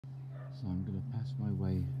So I'm going to pass my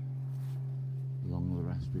way along the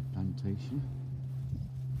raspberry plantation.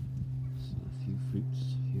 So a few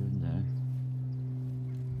fruits here and there.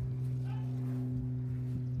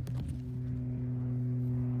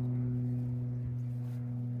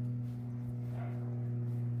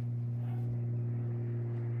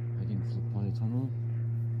 Heading for the polytunnel.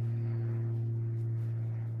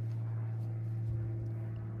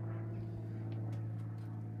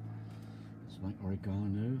 It's my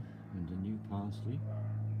oregano and a new parsley.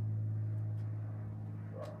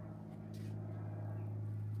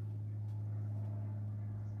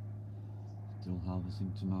 Still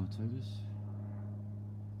harvesting tomatoes.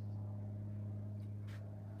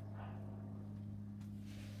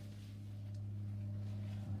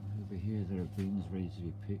 Over here there are beans ready to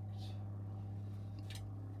be picked.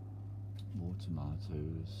 More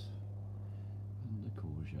tomatoes and the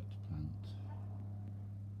courgette plant.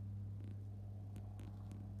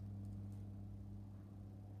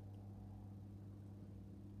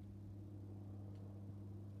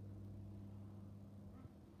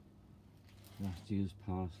 Last year's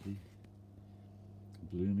parsley,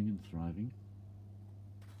 blooming and thriving,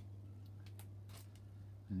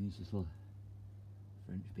 and these little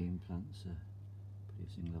French bean plants are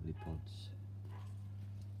producing lovely pods.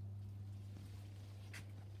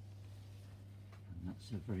 And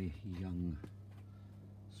that's a very young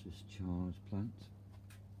Swiss chard plant,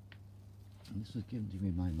 and this was given to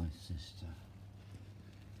me by my sister,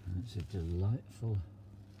 and it's a delightful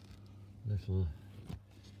little,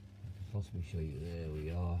 possibly show you, there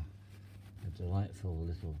we are, a delightful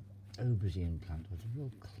little aubergine plant with a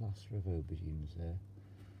real cluster of aubergines there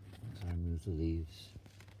once I remove the leaves.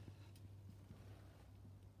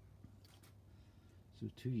 So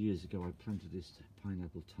 2 years ago I planted this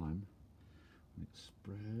pineapple thyme, and it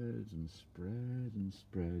spread and spread and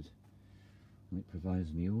spread, and it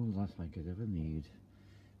provides me all that I could ever need.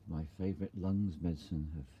 My favourite lungs medicine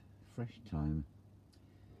of fresh thyme,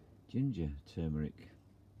 ginger, turmeric,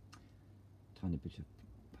 tiny bit of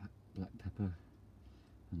black pepper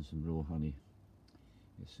and some raw honey.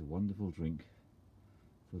 It's a wonderful drink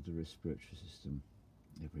for the respiratory system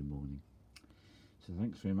every morning. So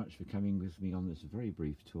thanks very much for coming with me on this very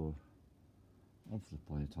brief tour of the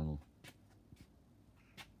polytunnel.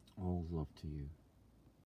 All love to you.